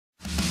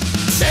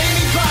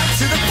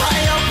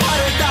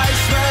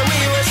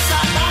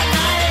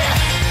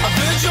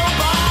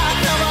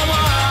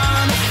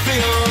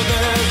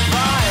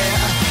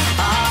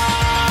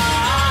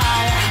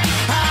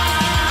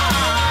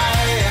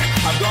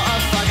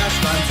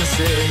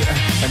see,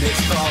 and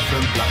it's far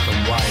from black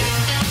and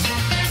white.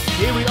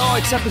 Here we are,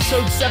 it's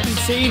episode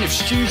 17 of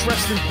Stu's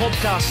Wrestling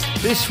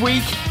Podcast. This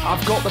week,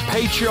 I've got the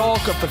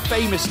patriarch of the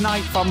famous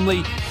Knight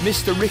family,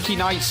 Mr. Ricky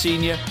Knight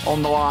Sr.,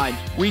 on the line.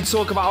 We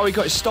talk about how he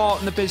got his start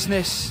in the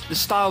business, the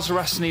styles of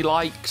wrestling he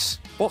likes,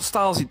 what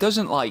styles he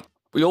doesn't like.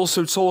 We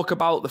also talk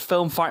about the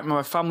film Fight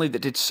My Family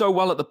that did so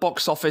well at the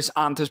box office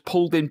and has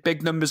pulled in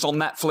big numbers on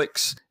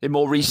Netflix in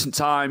more recent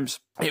times.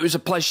 It was a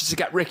pleasure to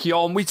get Ricky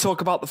on. We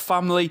talk about the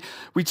family.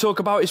 We talk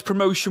about his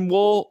promotion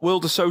war,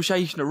 World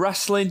Association of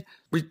Wrestling.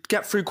 We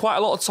get through quite a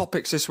lot of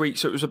topics this week,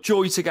 so it was a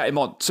joy to get him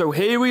on. So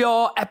here we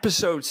are,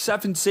 episode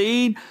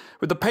 17,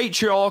 with the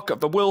patriarch of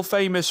the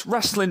world-famous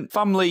wrestling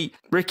family,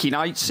 Ricky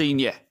Knight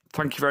Sr.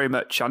 Thank you very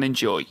much and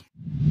enjoy.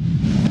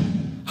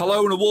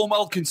 Hello and a warm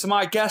welcome to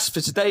my guest for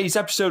today's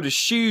episode of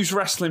Stu's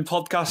Wrestling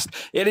Podcast.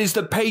 It is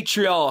the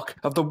patriarch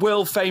of the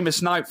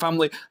world-famous Knight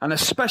family and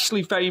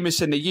especially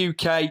famous in the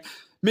UK,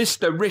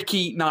 Mr.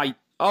 Ricky Knight.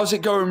 How's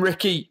it going,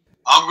 Ricky?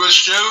 I'm good,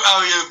 Stu. How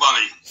are you,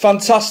 buddy?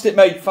 Fantastic,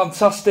 mate.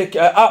 Fantastic.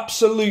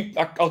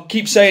 I'll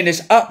keep saying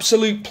this,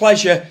 absolute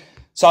pleasure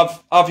to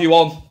have you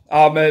on.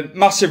 I'm a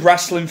massive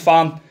wrestling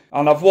fan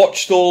and I've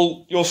watched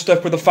all your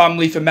stuff with the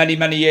family for many,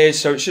 many years,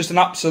 so it's just an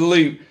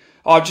absolute...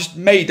 I've just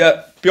made it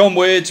beyond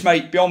words,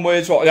 mate. Beyond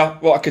words, what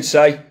I could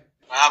say.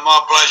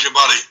 My pleasure,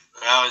 buddy.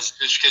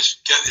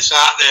 Just get this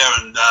out there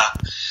and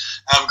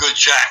have a good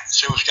chat.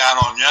 See what's going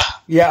on, yeah?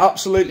 Yeah,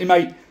 absolutely,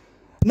 mate.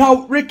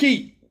 Now,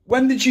 Ricky,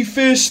 when did you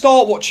first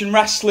start watching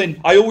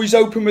wrestling? I always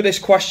open with this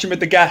question with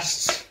the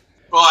guests.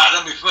 Right,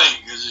 let me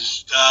think.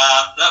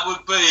 That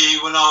would be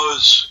when I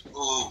was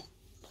a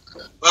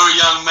very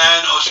young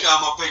man. I was going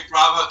with my big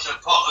brother to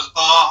Potter's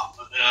Bar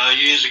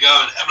years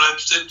ago in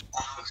Hempstead.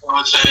 I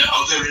was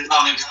living in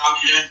London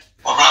County then.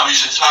 My brother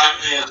used to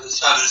take me, as I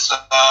said,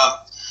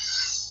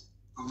 it's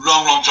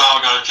long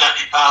time ago,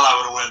 Jackie Pallow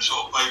and all them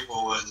sort of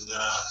people, and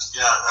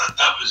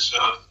that was,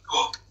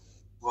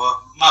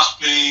 must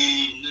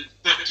be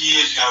 50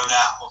 years ago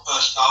now, I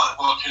first started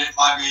watching it,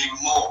 maybe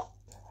even more.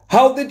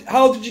 How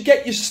did you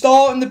get your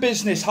start in the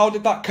business? How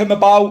did that come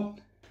about?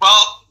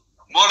 Well,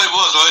 what it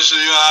was, I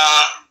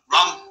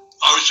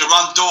used to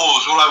run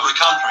doors all over the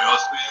country. I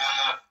used to be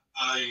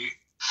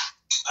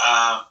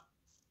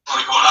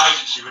an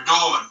agency for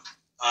doormen,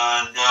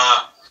 and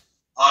I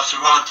used to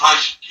run a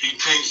place in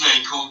Kings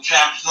Lynn called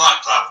Champs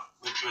Nightclub,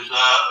 which was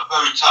a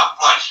very tough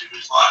place. It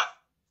was like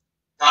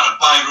going to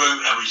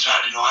Beirut every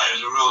Saturday night.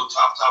 It was a real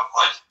tough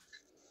place,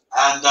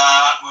 and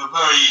we're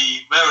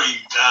very, very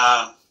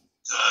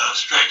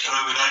strict on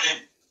who we let in.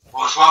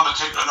 Well, this one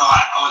particular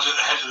night, I was at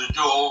the head of the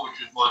door, which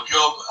was my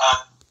job, and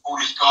all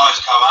these guys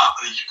come up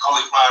with these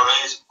cauliflower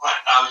ears,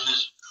 black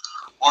noses,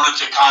 wanted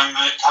to come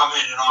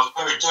in, and I was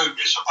very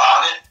dubious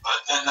about it. But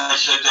then they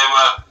said they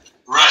were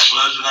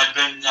wrestlers and they'd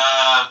been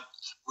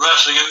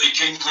wrestling at the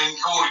Kings Lynn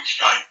Court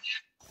Exchange.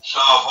 So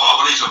I thought,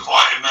 well, these are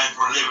fighting men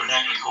for a living,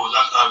 of course,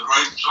 that's no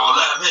great. So I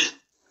let them in.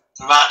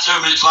 And about 2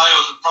 minutes later,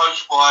 I was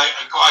approached by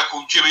a guy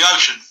called Jimmy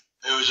Ocean,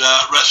 who was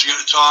wrestling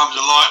at the time, was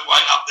a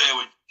lightweight up there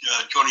with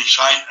Johnny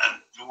Saint and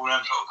all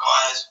them sort of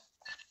guys.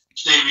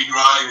 Stevie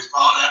Gray was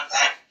part of that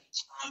pack.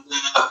 And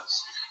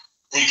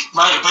he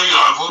made a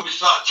beeline for me,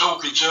 started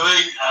talking to me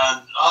and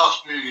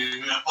asked me,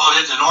 by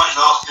the end of the night, he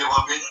asked me if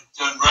I'd been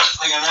doing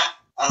wrestling and that.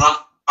 And I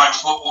played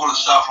football and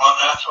stuff like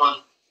that, so I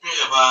was a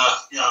bit of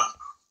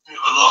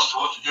a loss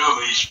to what to do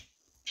with these.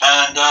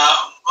 And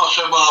I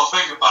said, well, I'll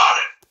think about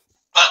it.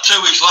 About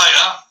 2 weeks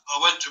later, I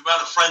went to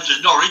about a friend's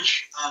in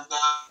Norwich, and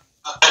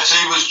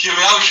he was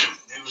Jimmy Ocean.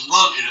 He was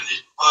lodging at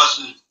this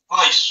person's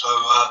place. So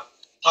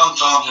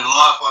sometimes in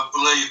life, I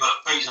believe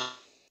that things.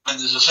 And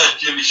as I said,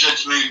 Jimmy said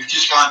to me, he was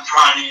just going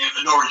training at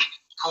the Norwich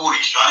Court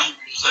Exchange,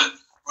 which is then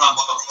run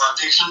by Brian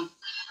Dixon,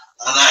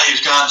 and that he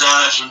was going down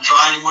there some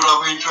training. Would I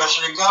be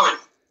interested in going?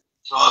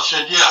 So I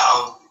said, yeah,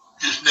 I'll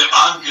just nip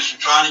home, get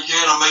some training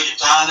gear, and I'll meet you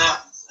down there.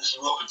 This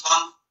is what we've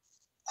done.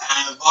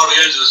 And by the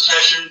end of the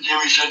session,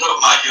 Jimmy said,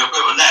 look, mate, you're a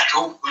bit of a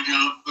natural. Would you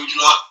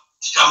like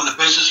to come in the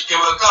business and give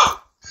it a go?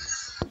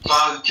 So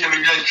Jimmy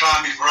then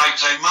trained me for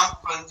 18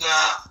 months, and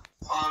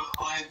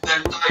I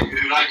then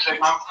debuted 18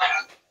 months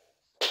later.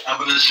 And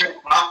with the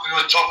 6th month, we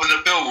were top of the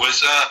bill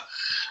as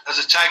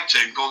a tag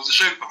team called the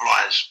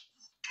Superflyers.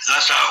 So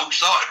that's how it all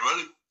started,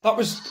 really.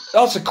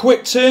 That's a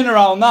quick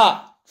turnaround,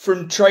 that,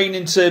 from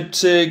training to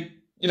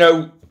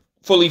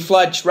fully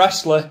fledged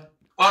wrestler.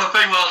 Well, the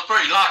thing was, I was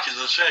pretty lucky, as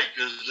I said,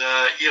 because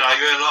you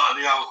hear a lot of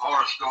the old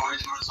horror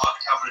stories where it's like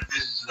becoming a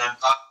business and then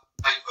but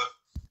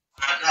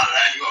none of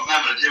that. You've got to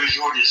remember, Jimmy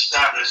was already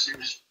established. He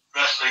was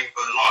wrestling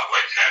for the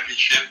lightweight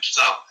championship and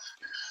stuff.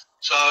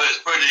 So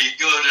it's pretty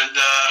good,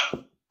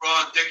 and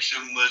Brian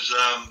Dixon was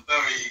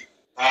very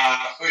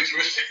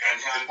futuristic, and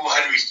he was more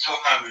ahead of his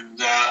time, and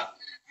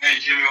me and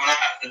Jimmy went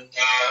out, and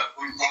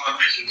we Brian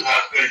mentioned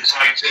about being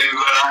tag team, we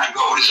went out and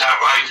got all this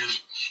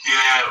outrageous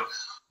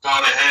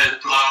dyed hair,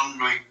 blonde,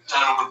 we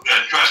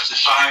dressed the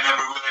same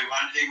everywhere we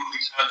went, even when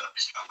we turned up,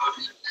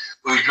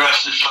 we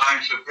dressed the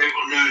same, so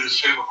people knew the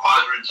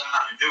supervisor in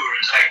town, they knew we were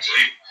a tag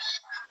team,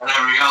 and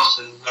everything else,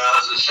 and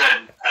as I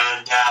said,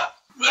 and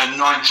in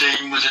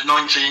 1990,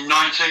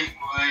 they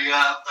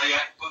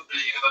put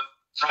the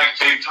tag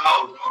team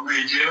titles on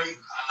me and Jimmy,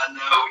 and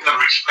we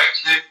never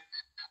expected it.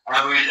 And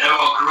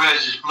our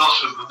careers has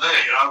blossomed from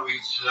there. You know,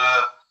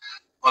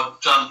 I've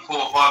done 4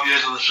 or 5 years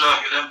on the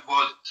circuit then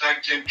before I was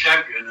tag team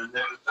champion, and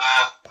it was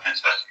a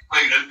fantastic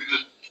feeling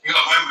because you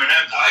got to remember in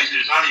them days it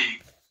was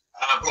only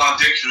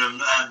Brian Dixon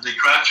and the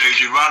Crabtrees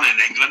who run in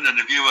England, and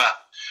if you were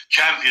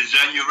champions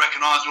then you're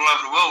recognised all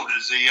over the world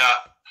as the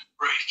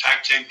British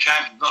tag team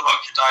champions. Not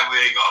like today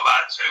where you got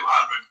about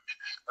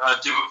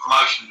 200 different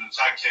promotions and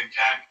tag team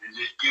champions.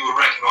 You were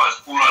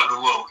recognised all over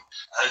the world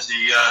as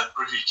the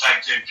British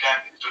tag team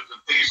champions. It was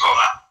the biggest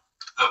honour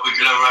that we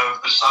could ever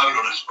have bestowed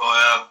on us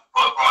by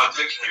Brian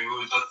Dixon, who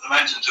was the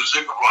mentor to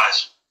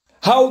Superflies.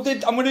 How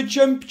did, I'm going to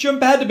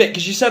jump ahead a bit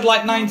because you said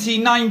like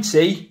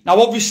 1990. Now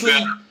obviously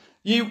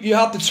you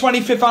had the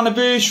 25th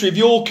anniversary of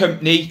your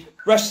company,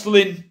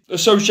 World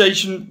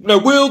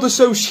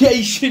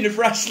Association of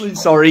Wrestling,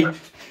 sorry.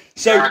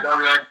 So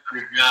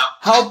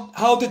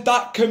how did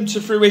that come to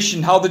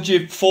fruition? How did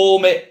you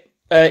form it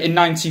in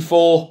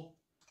 94?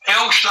 It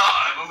all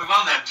started when we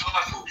won them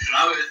titles, you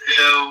know.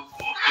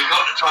 We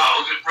got the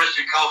titles at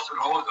Bristol Colston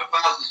Hall, the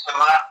fans still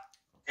out.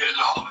 It was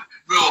a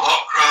real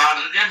hot crowd.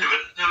 At the end of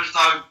it, there was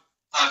no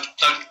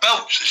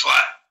belts. It's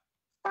like,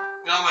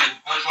 you know what I mean?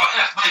 I was like,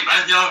 yeah, mate,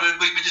 man. You know,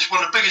 we just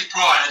won the biggest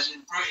prize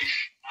in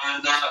British,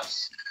 and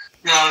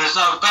you know, there's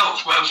no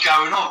belts. What was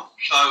going on?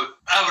 So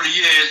over the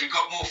years, we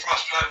got more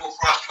frustrated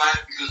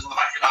because,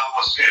 like, you know,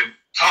 I was seeing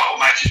title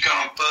matches going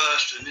on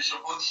first, and this is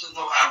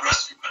not how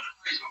wrestling went.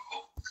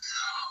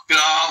 You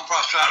know, I'm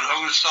frustrated.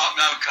 I'm going to start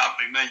my own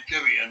company. Me and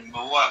Jimmy and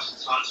my wife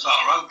decided to start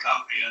our own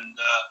company, and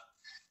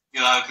you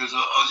know, because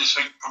I just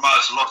think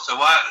promoters lost their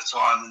way at the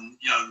time, and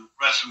you know,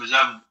 wrestling was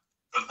having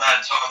a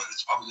bad time at the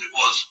time as it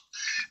was.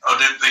 I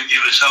didn't think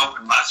it was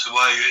helping much the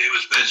way it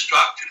was being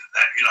structured.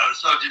 That, you know,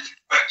 there's no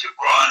disrespect to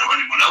Brian or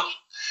anyone else.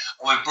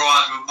 I mean,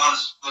 Brian's one of the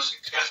most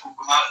successful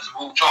promoters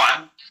of all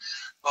time,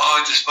 but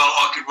I just felt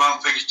I could run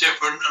things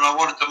different, and I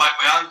wanted to make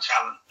my own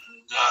talent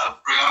and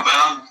bring up my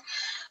own.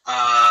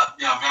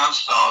 You know, my own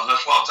stars.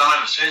 That's what I've done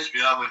ever since.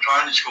 You know, we're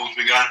training schools.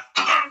 We're going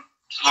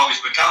as long as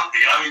we can,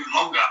 you know, even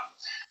longer.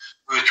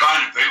 We were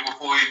training people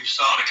before we even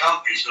started the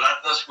company. So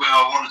that's where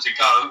I wanted to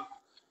go.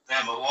 Me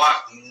and my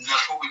wife, and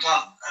that's what we've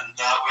done. And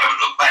we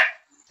haven't looked back.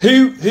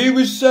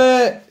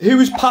 Who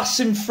was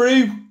passing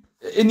through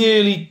in the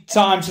early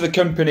times of the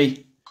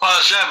company? Like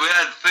I said, we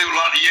had people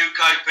like the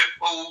UK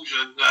Pitbulls,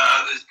 and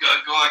there's a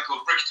guy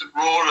called Brixton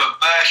Broad and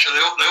Bash. They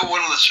all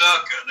went on the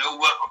circuit, and they all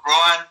worked for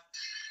Brian.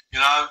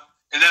 You know.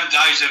 In them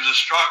days, there was a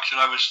structure.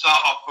 They would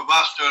start off with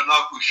us doing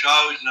local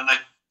shows, and then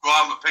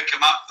Brian would pick them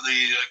up for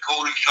the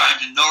Corn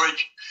Exchange in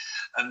Norwich,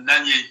 and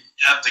then you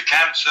have the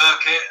camp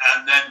circuit,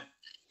 and then,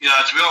 you know,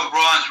 to be on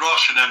Brian's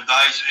roster in them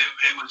days,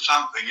 it was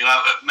something, you know,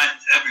 it meant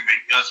everything,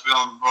 you know, to be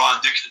on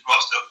Brian Dixon's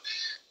roster.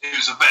 It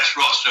was the best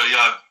roster,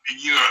 you know, in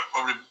Europe,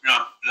 probably, you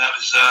know, that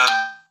was,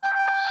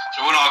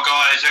 so when our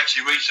guys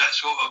actually reached that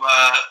sort of,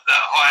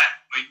 that height,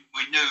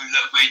 we knew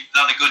that we'd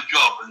done a good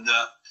job, and,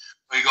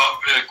 we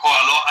got quite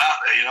a lot out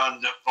there, you know,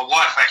 and my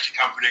wife actually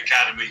come from the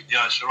academy, you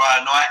know,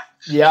 Soraya Knight.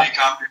 Yeah. She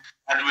come from the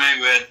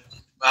academy with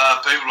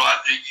people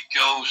like the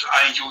girls,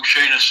 Angel,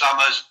 Sheena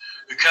Summers,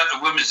 who kept the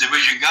women's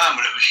division going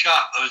when it was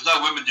shut. There was no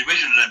women's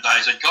division in them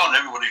days. They'd gone,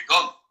 everybody had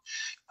gone.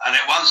 And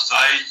at one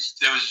stage,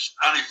 there was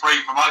only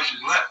 3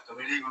 promotions left. I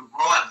mean, even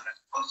Brian left.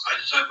 At one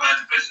stage, so bad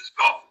the business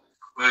got.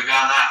 We were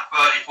going out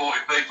 30,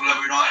 40 people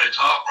every night.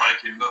 It's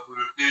heartbreaking, but we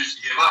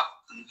refused to give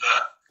up. And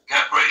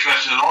kept British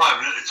Wrestling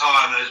alive, and at the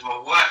time there's my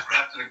wife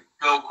left and a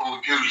girl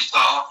called Julie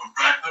Starr from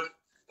Bradford.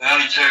 The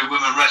only 2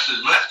 women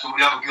wrestlers left, all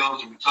the other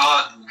girls had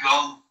retired and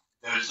gone.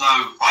 There was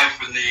no faith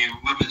in the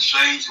women's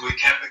scene, so we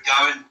kept it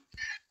going.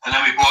 And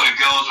then we brought in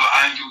girls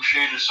like Angel,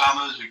 Sheena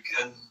Summers,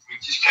 and we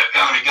just kept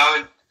going and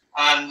going,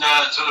 and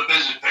until the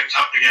business picked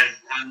up again.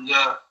 And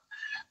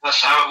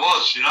that's how it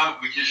was, you know.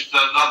 We just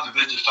loved the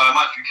business so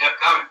much, we kept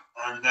going.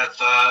 And that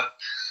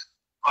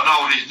I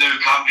know all these new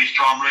companies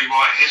try and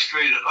rewrite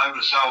history, that they were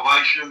the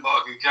salvation, but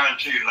I can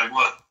guarantee you they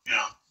weren't, you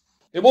know.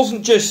 It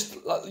wasn't just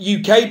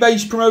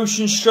UK-based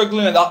promotions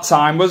struggling at that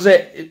time, was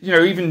it? You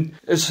know, even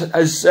as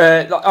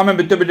I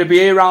remember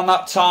WWE around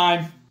that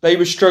time, they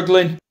were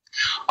struggling.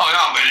 Oh,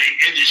 yeah, I mean,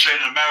 indie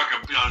scene in America,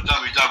 you know,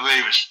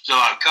 WWE was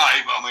still okay,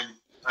 but I mean,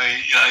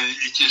 you know,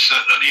 it's just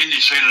that the indie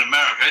scene in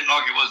America ain't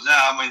like it was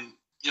now. I mean,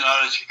 you know,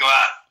 let's go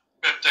out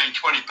 15,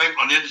 20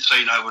 people on the indie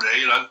scene over there,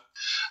 you know.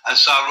 And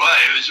so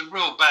it was a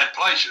real bad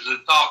place. It was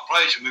a dark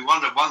place, and we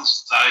wondered one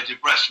stage if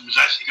wrestling was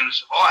actually going to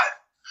survive.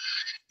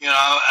 You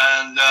know,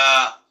 and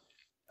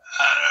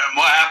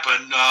what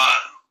happened,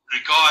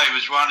 the guy who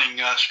was running,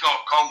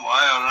 Scott Conway,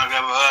 I don't know if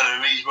you've ever heard of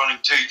him, he's running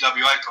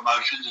TWA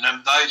promotions in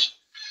them days,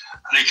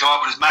 and he came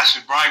up with his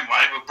massive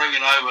brainwave of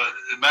bringing over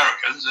the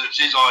Americans. It was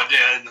his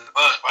idea in the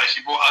first place.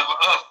 He brought over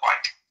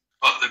Earthquake.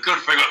 But the good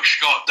thing that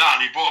Scott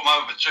done, he brought them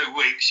over for 2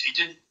 weeks. He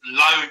didn't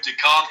load the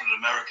card for the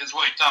Americans.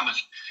 What he'd done was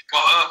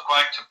got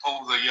Earthquake to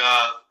pull the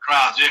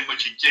crowds in,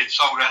 which he did,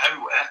 sold out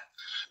everywhere.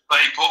 But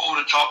he put all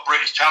the top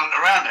British talent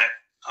around it.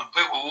 and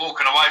people were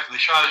walking away from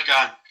the shows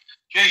going,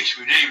 geez,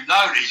 we didn't even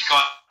know these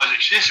guys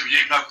existed. We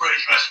didn't even know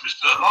British wrestling was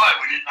still alive.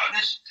 We didn't know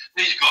this.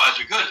 These guys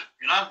are good,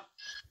 you know.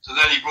 So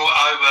then he brought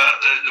over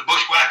the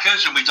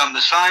Bushwhackers, and we done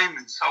the same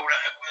and sold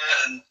it everywhere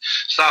and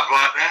stuff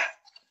like that.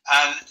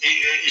 And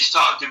it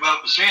started to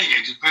develop the scene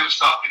again because people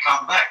started to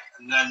come back.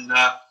 And then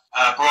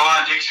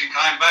Brian Dixon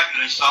came back,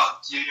 and they started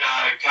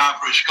going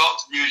for a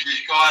Scott to use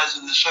these guys,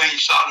 and the scene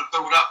started to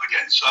build up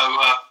again. So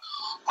I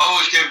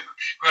always give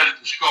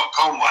credit to Scott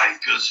Conway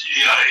because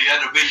he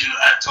had a vision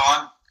at that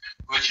time,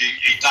 which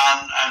he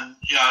done, and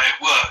it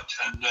worked.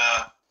 And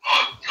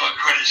I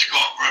credit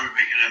Scott for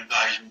everything in them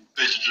days. And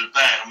business was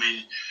bad. I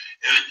mean,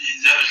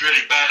 that was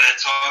really bad at that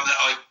time.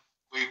 That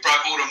we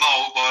broke all the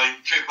mold. By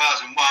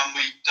 2001,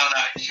 we done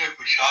a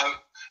super show,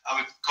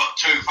 and we got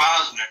 2,000,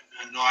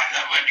 and like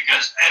that went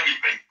against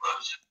everything. But it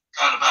was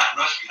kind of bad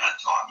wrestling at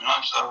that time, you know.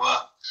 So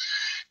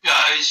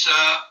it's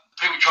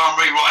people try and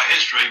rewrite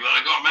history, but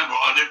they've got to remember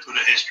I lived through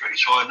the history,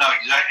 so I know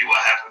exactly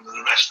what happened to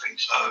the wrestling.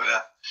 So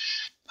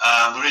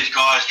when these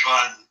guys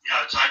try and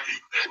take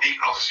the heat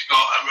off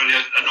Scott, that really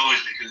annoys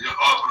me because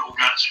I put it all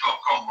down to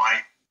Scott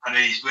Conway and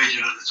his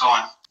vision at the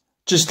time.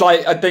 Just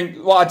like, I think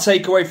what I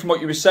take away from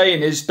what you were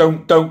saying is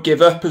don't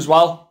give up as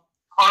well.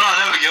 Oh no,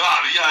 never give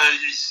up.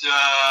 It's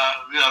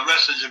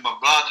wrestling's in my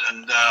blood,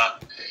 and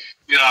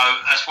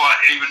that's why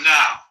even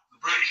now the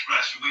British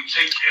wrestling we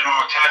teach it in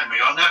our academy.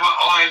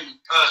 I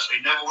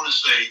personally never want to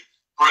see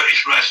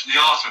British wrestling,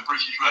 the art of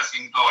British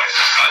wrestling die.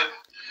 Okay.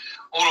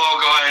 All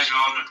our guys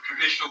are on the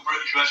traditional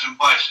British wrestling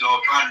base in our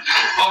training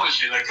school.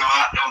 Obviously, they go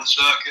out there on the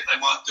circuit, they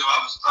might do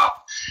other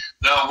stuff.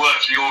 They'll work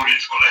to the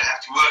audience what they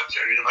have to work to.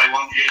 They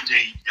want the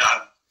indie,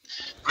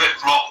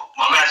 flip-flop.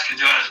 My lads can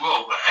do it as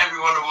well. But every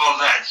one of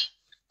our lads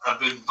have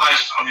been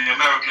based on the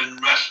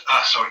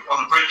on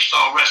the British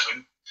style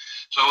wrestling.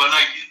 So when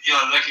they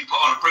can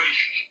put on a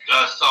British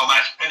style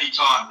match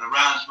anytime, the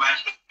rounds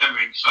match,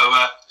 everything. So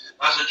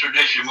that's a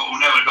tradition that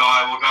will never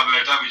die while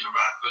WAW's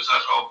around, because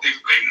that's our big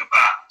thing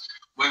about.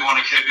 We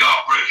want to keep the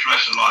art of British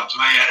wrestling alive. To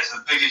me, it's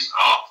the biggest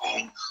art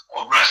form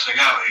of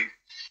wrestling ever.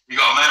 You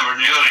got to remember,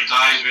 in the early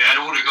days, we had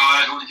all the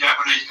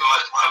Japanese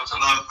guys come over to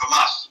learn from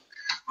us.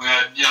 We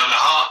had, the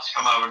Hearts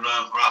come over and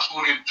learn from us.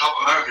 All the top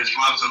Americans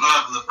come over to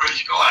learn from the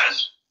British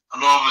guys. And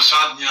all of a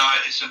sudden,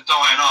 it's a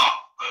dying art.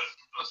 But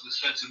as I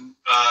said to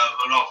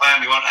our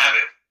family, won't have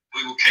it.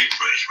 We will keep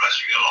British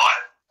wrestling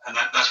alive. And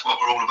that's what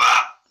we're all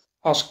about.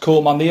 That's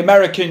cool, man. The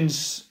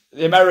Americans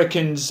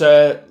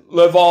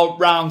love our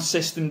round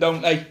system,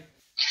 don't they?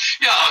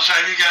 Yeah, I'd say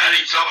if you get any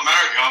top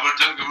America, but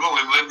don't get me wrong,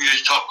 we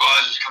use top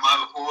guys who's come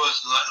over for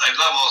us. They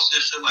love our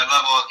system, they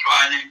love our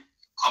training.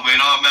 I mean,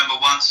 I remember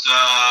once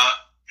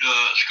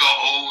Scott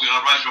Hall,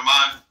 Razor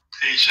Ramon,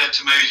 he said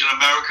to me he's in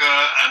America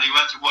and he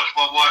went to watch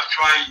my wife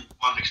train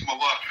because my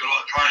wife did a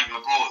lot of training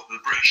abroad, the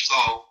British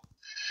style.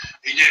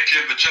 He dipped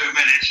in for 2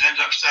 minutes and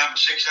ended up staying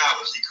for 6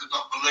 hours. He could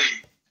not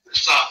believe the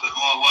stuff that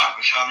my wife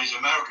was showing these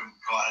American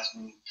guys.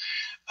 And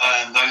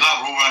they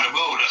love her all around the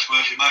world. That's where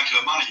she makes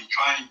her money,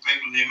 training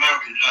people in the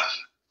American,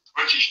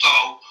 British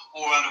style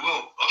all around the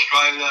world.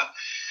 Australia,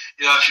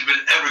 she's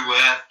been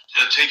everywhere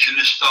teaching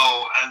this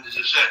style. And as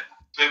I said,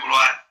 people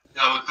like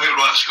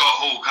Scott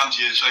Hall come to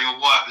you and say your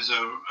wife is a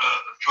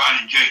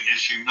training genius.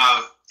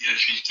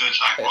 She's doing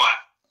something right.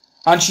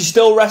 And she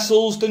still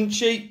wrestles, doesn't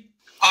she?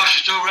 Oh,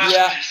 she still wrestles.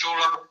 Yeah.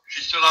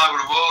 She's still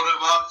over the world at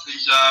the moment.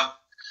 She's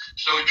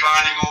still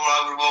training all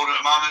over the world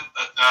at the moment.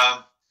 But,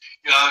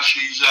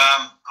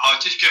 I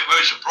just get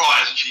very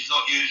surprised that she's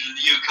not using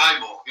the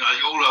UK more.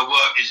 All her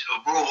work is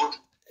abroad.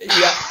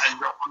 Yeah. And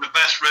one of the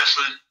best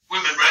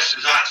women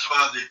wrestlers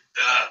outside the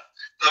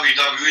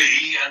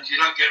WWE, and you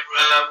don't get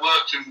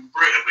worked in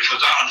Britain, which I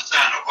don't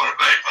understand. I find it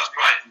very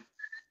frustrating.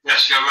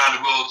 Yes, to go around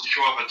the world to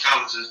show off her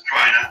talents as a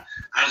trainer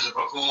and as a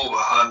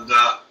performer. And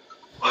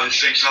I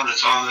just think some of the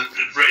time that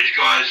the British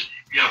guys,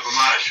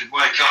 promoters should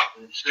wake up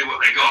and see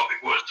what they got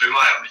before it's too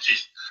late. I mean,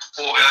 she's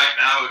 48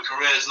 now, her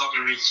career's not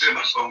going to be too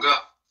much longer.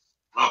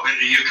 And I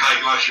think the UK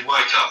guys should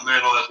wake up and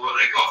realise what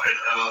they got.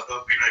 I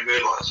don't think they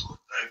realise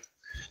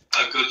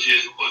how good she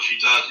is and what she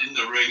does in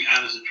the ring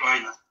and as a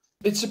trainer.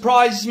 It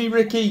surprises me,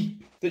 Ricky,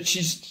 that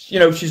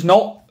she's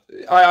not.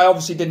 I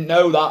obviously didn't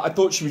know that. I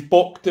thought she was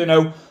booked,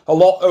 a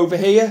lot over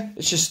here.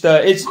 It's just,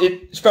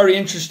 it's very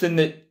interesting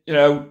that,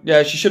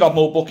 she should have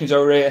more bookings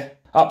over here.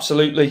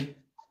 Absolutely.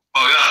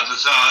 Oh yeah,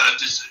 it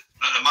just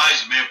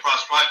amazes me and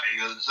frustrates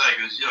me, as I say,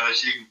 because,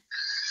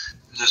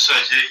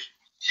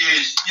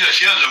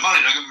 she earns her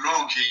money, don't get me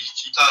wrong.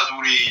 She does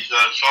all these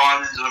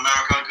signings in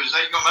America, because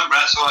you've got to remember,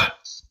 outside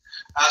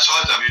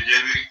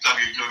WWE,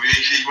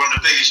 she's one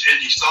of the biggest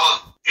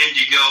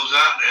indie girls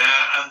out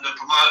there, and the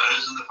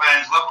promoters and the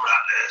fans love her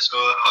out there. So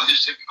I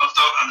just think, I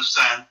don't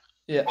understand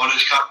why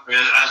this company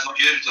has not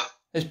used her.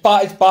 It's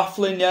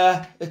baffling,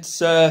 yeah.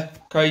 It's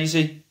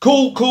crazy.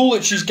 Cool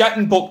that she's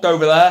getting booked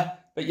over there.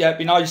 But yeah, it'd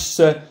be nice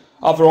to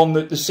have her on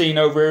the scene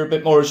over here a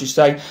bit more, as you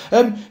say.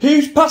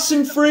 Who's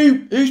passing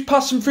through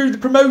the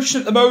promotion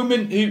at the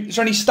moment? Is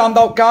there any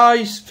standout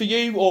guys for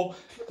you? Or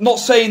I'm not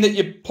saying that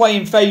you're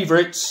playing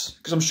favourites,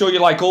 because I'm sure you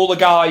like all the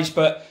guys,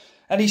 but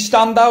Any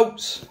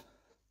standouts?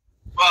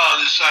 Well,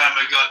 the same.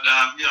 We got,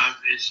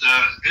 it's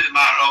at the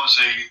moment,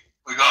 obviously,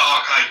 we got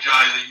RKJ,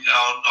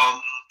 on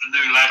the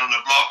new lad on the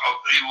block.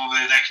 He will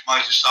be the next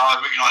major star.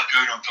 Ricky Knight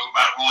Jr., I'm talking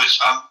about Roy's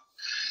son.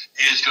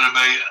 He's going to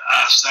be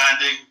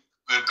outstanding.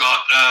 We've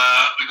got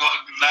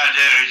lad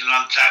here, he's an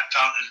untapped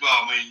talent as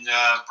well. I mean,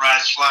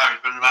 Brad Slayer,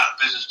 he's been about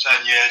the business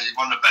 10 years. He's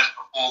one of the best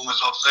performers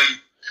I've seen.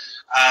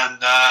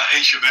 And he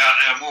should be out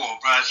there more.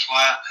 Brad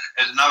Slayer.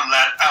 There's another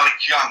lad, Alex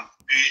Young.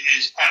 He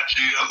is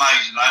absolutely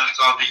amazing.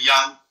 Alexander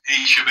Young.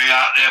 He should be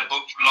out there,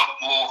 booked a lot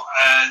more.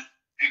 And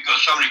we've got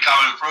so many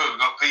coming through.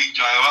 We've got PJ,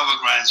 our other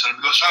grandson.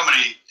 We've got so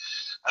many.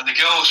 And the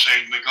girls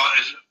scene we've got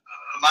is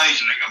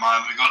amazing at the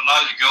moment. We've got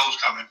loads of girls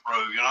coming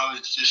through.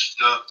 It's just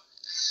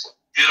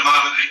at the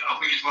moment, I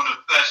think it's one of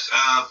the best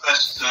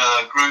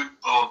group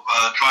of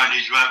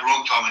trainees we've had a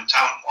long time in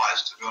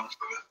talent-wise, to be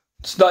honest with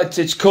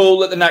you. It's cool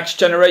that the next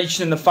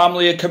generation and the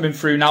family are coming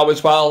through now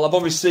as well. I've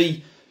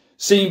obviously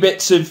seen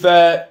bits of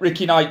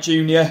Ricky Knight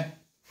Jr.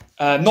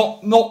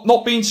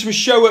 Not been to a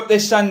show at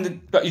this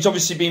end, but he's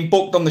obviously been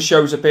booked on the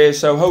shows up here.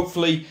 So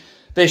hopefully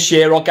this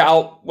year I'll get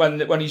out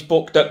when he's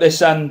booked at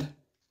this end.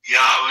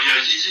 Yeah,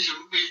 he's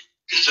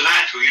just a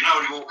natural.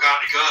 When you walk out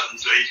the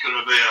curtains, that he's going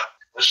to be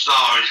a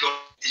star.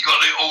 He's got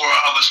the aura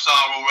of a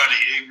star already,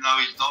 even though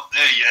he's not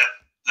there yet.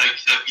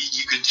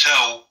 You can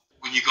tell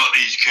when you've got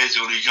these kids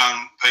or these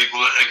young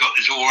people that they've got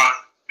this aura,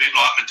 a bit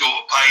like my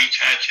daughter Paige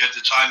she had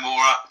the same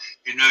aura.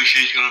 You knew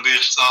she's going to be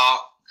a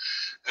star.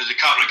 There's a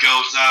couple of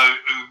girls now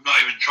who've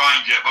not even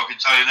trained yet, but I can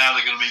tell you now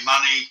they're going to be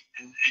money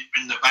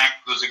in the bank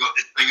because they've got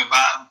this thing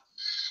about them.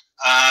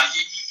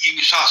 You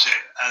can suss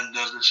it, and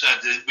as I said,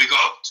 we've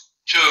got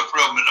 2 or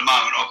 3 of them at the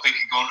moment. I think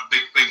they're going to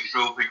big things,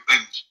 real big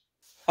things.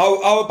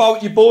 How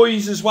about your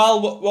boys as well?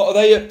 What are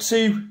they up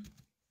to?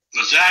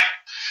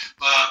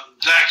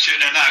 Zach's sitting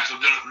there now because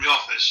I'm doing it from the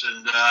office,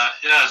 and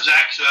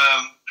Zach's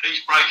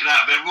he's breaking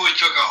out a bit. Roy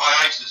took a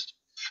hiatus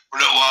for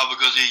a little while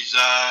because he's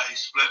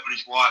split with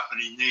his wife and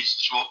he needs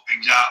to sort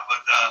things out.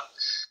 But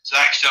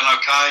Zach's done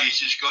okay. He's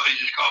just got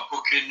a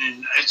booking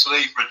in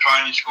Italy for a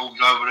training schools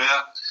over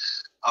there.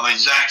 I mean,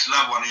 Zach's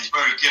another one. He's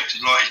very gifted,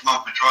 like his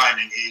mum for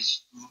training.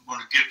 He's one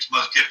of the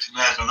most gifted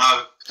lads I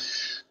know.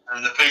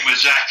 And the thing with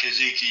Zach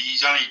is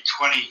he's only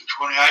 28,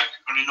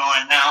 29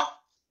 now,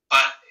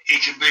 but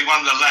he can be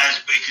one of the lads,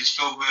 but he can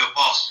still be a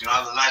boss. The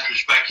lads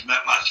respect him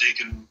that much. He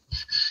can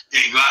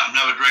go out and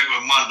have a drink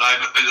with him one day,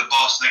 but be the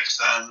boss next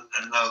day,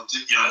 and they'll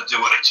do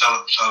what they tell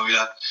him. So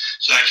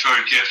Zach's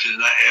very gifted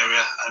in that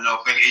area, and I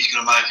think he's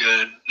going to make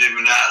a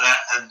living out of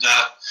that. And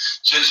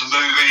since the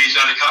movie, he's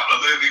had a couple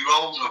of movie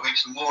roles. I think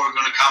some more are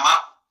going to come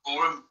up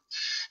for him.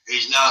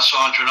 He's now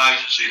signed to an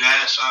agency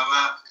there, so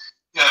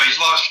his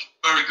life's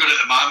very good at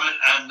the moment,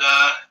 and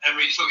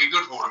everything's looking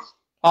good for him.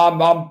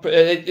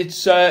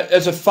 It's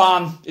as a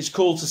fan, it's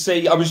cool to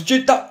see. I was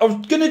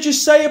gonna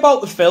just say about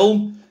the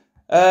film.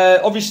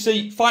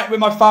 Obviously, Fighting With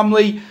My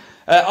Family.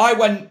 I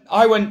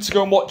went to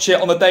go and watch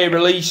it on the day of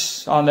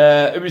release, and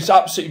it was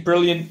absolutely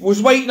brilliant.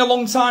 Was waiting a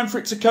long time for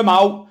it to come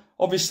out,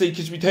 obviously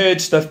because we'd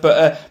heard stuff,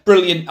 but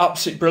brilliant,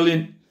 absolutely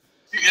brilliant.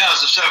 Yeah,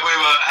 as I said, we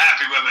were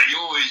happy with it.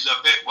 You're always a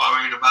bit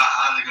worried about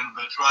how they're going to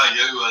betray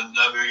you and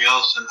everything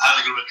else, and how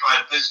they're going to betray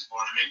the business.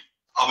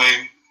 I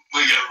mean,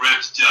 we get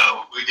ripped,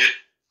 we get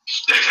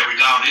stick every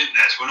day on the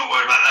internet, so we're not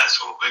worried about that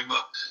sort of thing.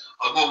 But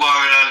I'm more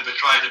worried how they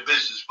betrayed the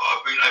business, but I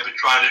think they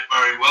betrayed it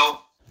very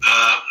well.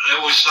 They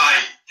always say,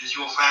 is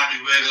your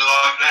family really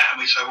like that?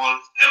 And we say, well,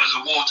 it was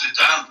a watered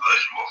down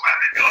version of what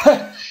family got.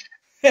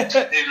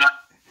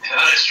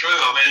 That's true.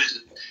 I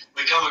mean,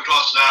 we come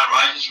across as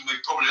outrageous, and we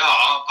probably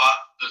are, but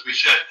as we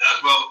said, as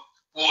well,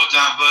 watered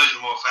down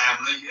version of our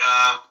family.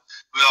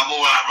 We are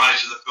more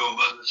outraged in the film,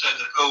 but as I said,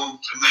 the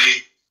film, to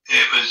me,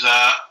 it was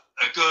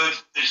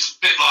it's a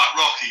bit like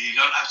Rocky. You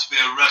don't have to be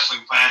a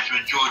wrestling fan to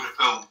enjoy the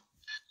film.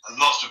 And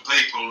lots of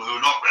people who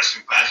are not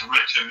wrestling fans have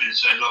written to me and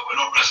said, look,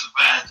 we're not wrestling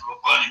fans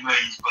by any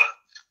means, but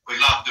we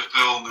loved the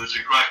film. It was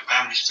a great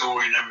family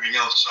story and everything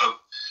else. So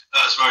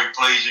that's very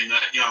pleasing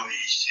that,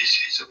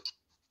 it's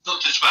not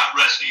just about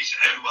wrestling, it's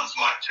everyone's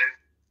liked it.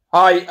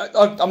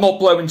 I'm not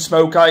blowing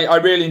smoke. I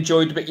really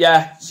enjoyed it, but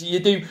yeah, so you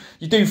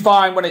do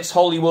find when it's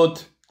Hollywood,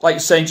 like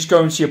you're saying, just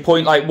going to your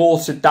point, like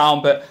watered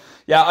down. But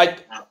yeah,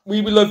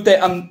 we loved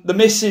it, and the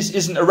missus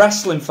isn't a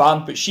wrestling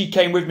fan, but she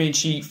came with me and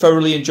she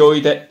thoroughly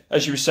enjoyed it.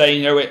 As you were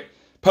saying, it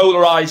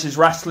polarises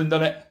wrestling,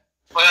 doesn't it?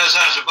 Well, that's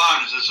a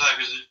bonus, I say,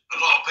 because a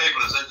lot of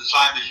people have said the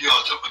same as you. I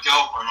took my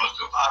girlfriend, I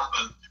took my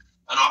husband,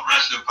 they're not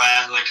wrestling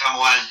fans, and they come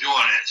away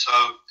enjoying it. So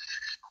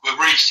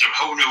we've reached a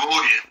whole new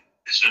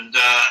audience, and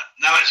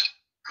now it's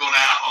gone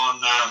out on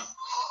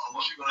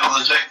what's it gone out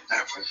on?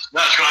 Netflix.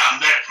 That's gone out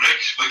on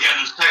Netflix. We're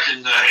getting a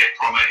second hit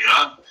from it,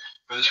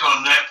 But it's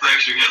gone on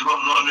Netflix. We get a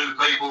lot of new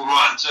people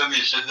writing to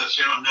me and said they've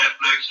seen it on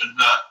Netflix, and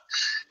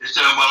it's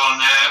doing well on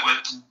there. It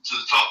went to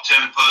the top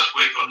 10 first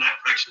week on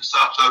Netflix and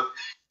stuff. So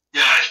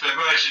yeah, it's been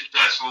very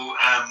successful,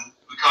 and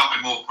we can't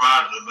be more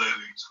proud of the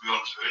movie, to be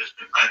honest with you. It's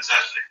been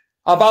fantastic.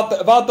 I've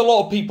had a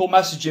lot of people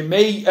messaging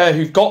me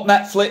who've got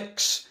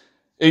Netflix,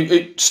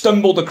 who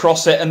stumbled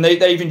across it, and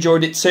they've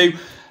enjoyed it too.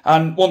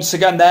 And once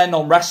again, they're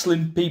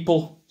non-wrestling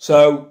people.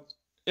 So,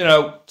 you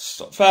know,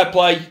 fair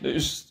play.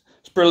 It's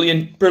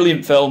brilliant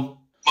film.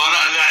 Well, no,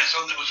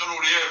 it was on all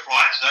the air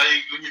flights.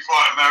 When you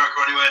fly to America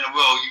or anywhere in the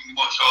world, you can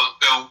watch those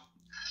film.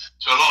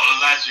 So a lot of the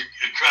lads who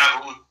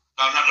travel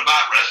know nothing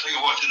about wrestling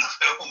are watching the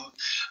film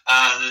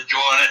and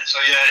enjoying it. So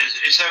yeah,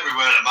 it's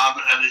everywhere at the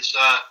moment, and it's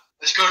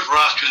good for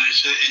us because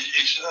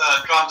it's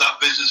drummed up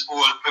business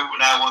for us. People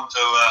now want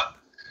to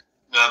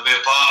be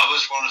a part of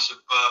us, want us to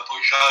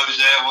put shows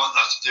there, want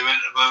us to do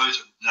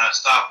interviews and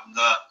stuff. And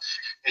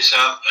it's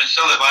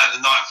elevated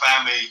the Night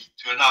family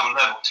to another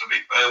level, to be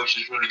fair, which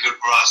is really good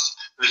for us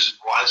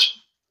business-wise.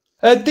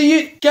 Do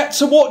you get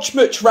to watch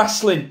much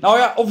wrestling? Now,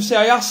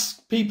 I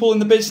ask people in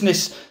the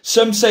business.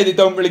 Some say they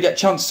don't really get a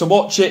chance to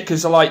watch it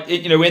because they're like,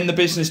 you know, in the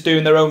business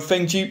doing their own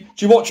thing. Do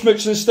you watch much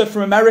of the stuff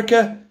from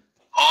America?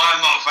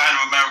 I'm not a fan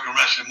of American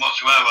wrestling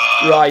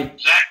whatsoever. Right.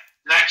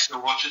 Zach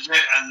still watches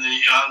it, and the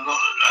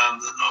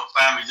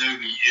family do,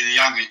 the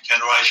younger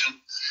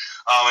generation.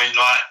 I mean,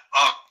 like,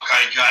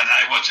 okay,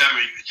 they watch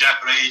every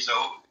Japanese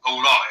all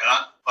lot, you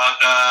know. But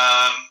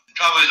the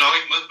trouble is, I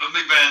think with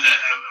me being a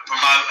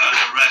promoter and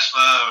a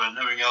wrestler and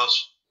everything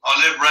else, I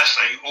live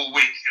wrestling all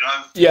week, you know.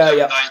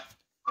 Yeah.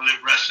 I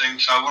live wrestling,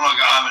 so when I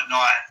go home at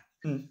night,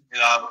 you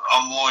know,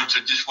 I'm more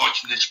into just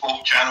watching the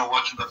sport channel,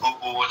 watching the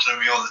football, watching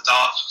every other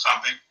darts or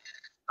something.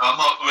 I'm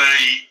not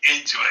really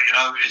into it, you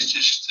know. It's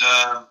just,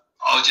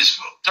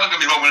 don't get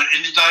me wrong.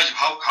 In the days of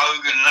Hulk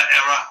Hogan and that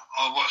era,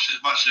 I watched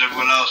as much as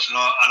everyone else, and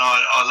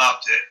I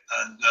loved it.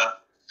 And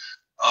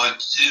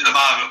at the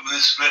moment, with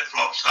this flip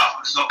flop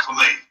stuff, it's not for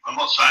me. I'm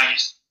not saying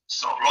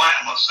it's not right.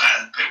 I'm not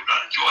saying people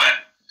don't enjoy it,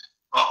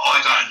 but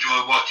I don't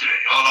enjoy watching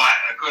it. I like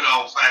a good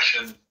old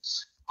fashioned,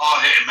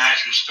 hard hitting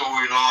match with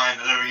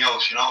storyline and everything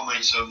else. You know what I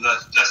mean? So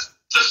that's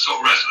the sort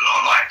of wrestling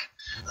I like.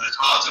 And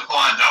it's hard to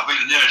find. I think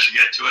the nearest you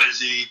get to it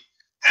is the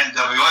NWA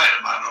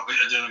at the moment. I think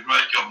they're doing a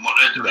great job on what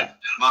they're doing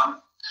at the moment.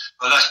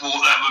 But that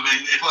would be,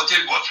 if I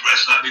did watch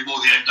wrestling, that'd be more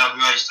the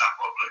NWA stuff,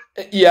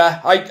 probably.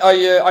 Yeah,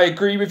 I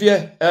agree with you.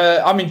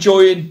 I'm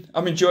enjoying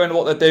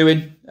what they're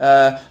doing.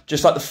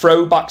 Just like the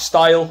throwback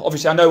style.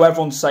 Obviously, I know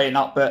everyone's saying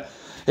that, but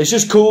it's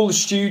just cool, the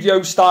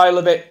studio style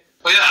of it.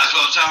 But yeah, that's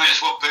what I'm telling you.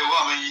 It's what people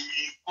want. I mean,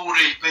 all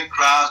these big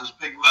crowds, this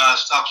big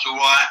stuff's all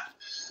right.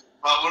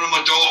 But when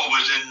my daughter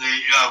was in the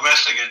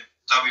wrestling in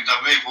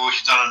WWE before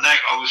she'd done her neck,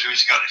 obviously we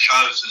used to go to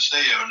shows to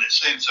see her, and it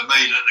seemed to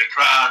me that the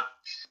crowd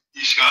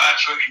used to go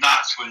absolutely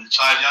nuts when,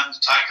 say, the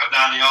Undertaker come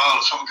down the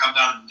aisle or someone come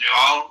down the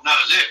aisle, and that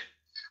was it.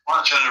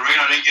 Once in the ring,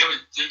 I didn't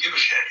give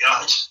a shit, you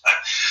know.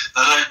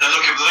 They're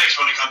looking for the next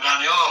one to come down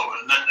the aisle,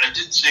 and they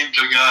didn't seem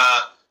to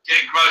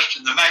get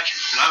engrossed in the matches,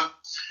 you know.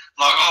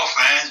 Like our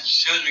fans, as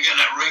soon as we get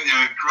in that ring,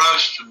 they're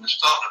engrossed from the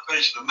start to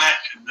finish of the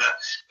match, and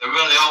they're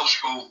really old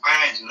school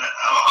fans, and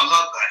I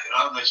love that, you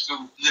know. They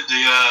still live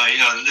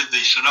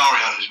the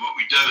scenarios, what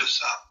we do and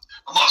stuff.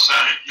 I'm not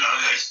saying that, you know,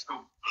 they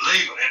still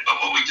believe in it,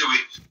 but what we do,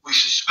 we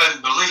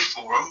suspend belief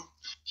for them,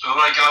 so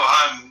when they go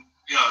home,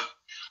 you know,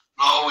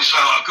 I always say,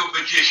 like a good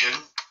magician,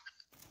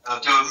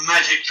 do a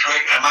magic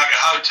trick and make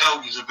a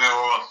hotel disappear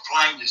or a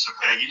flame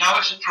disappear. You know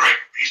it's a trick,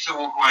 but you still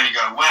walk away and you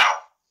go, wow,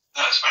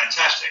 that's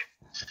fantastic.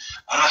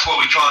 And that's what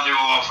we try and do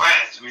with our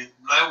fans. I mean,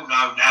 they all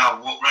know now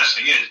what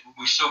wrestling is, but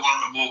we still want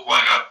them to walk away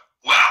and go,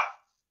 wow,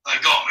 they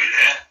got me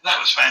there. That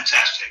was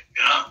fantastic,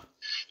 you know.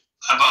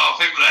 But I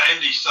think with that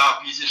indie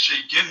stuff, you just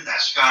see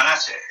gymnasts going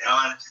at it, you know,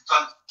 and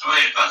to me,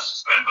 it doesn't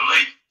suspend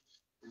belief.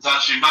 It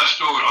doesn't see no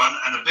storyline,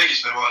 and the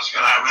biggest thing I want to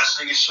get out of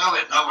wrestling is sell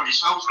it. Nobody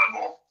sells it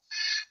anymore.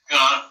 You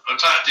know, I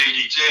take a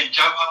DDT and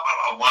jump up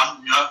at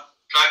one, you know,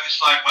 Drake the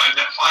Snake made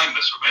that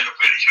famous for being a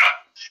finisher.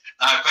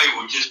 Now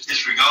people just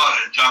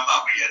disregard it and jump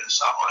up again and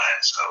stuff like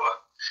that. So,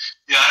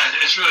 yeah,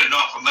 it's really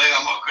not for me.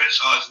 I'm not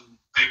criticising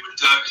people who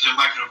do it because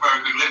they're making a very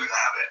good living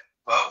out of it.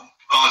 But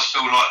I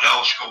still like the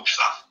old school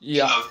stuff.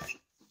 Yeah. So,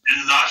 in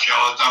a nutshell,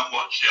 I don't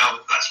watch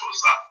that sort of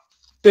stuff.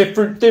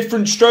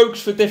 Different strokes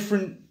for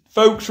different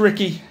folks,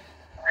 Ricky.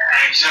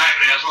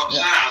 Exactly, that's what I'm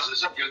saying. As I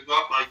said,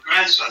 my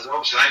grandsons,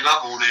 obviously, they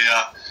love all the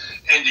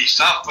indie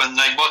stuff when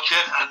they watch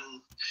it,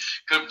 and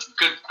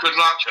good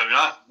luck to them, you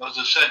know. As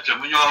I said to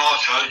them, when you're on our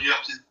show, you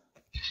have to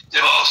do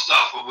a lot of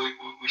stuff, but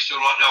we still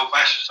like the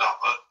old-fashioned stuff,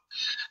 but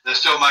they're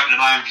still making the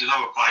names in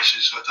other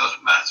places, so it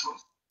doesn't matter to them.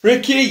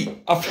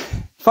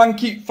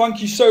 Ricky,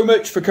 thank you so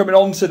much for coming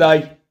on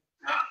today.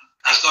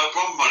 That's no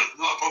problem, buddy.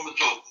 Not a problem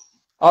at all.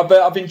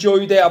 I've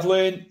enjoyed it. I've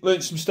learned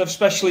some stuff,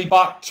 especially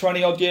back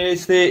 20 odd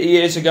years, 30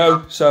 years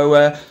ago.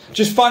 So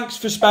just thanks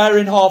for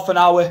sparing half an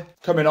hour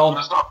coming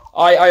on.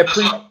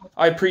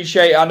 I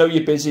appreciate it. I know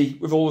you're busy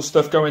with all the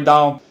stuff going down.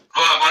 All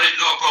right, buddy.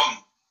 Not a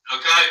problem.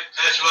 Okay.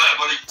 Catch you later,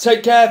 buddy.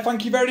 Take care.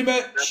 Thank you very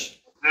much.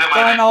 Yeah,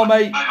 bye now,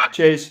 mate. Bye,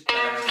 Cheers.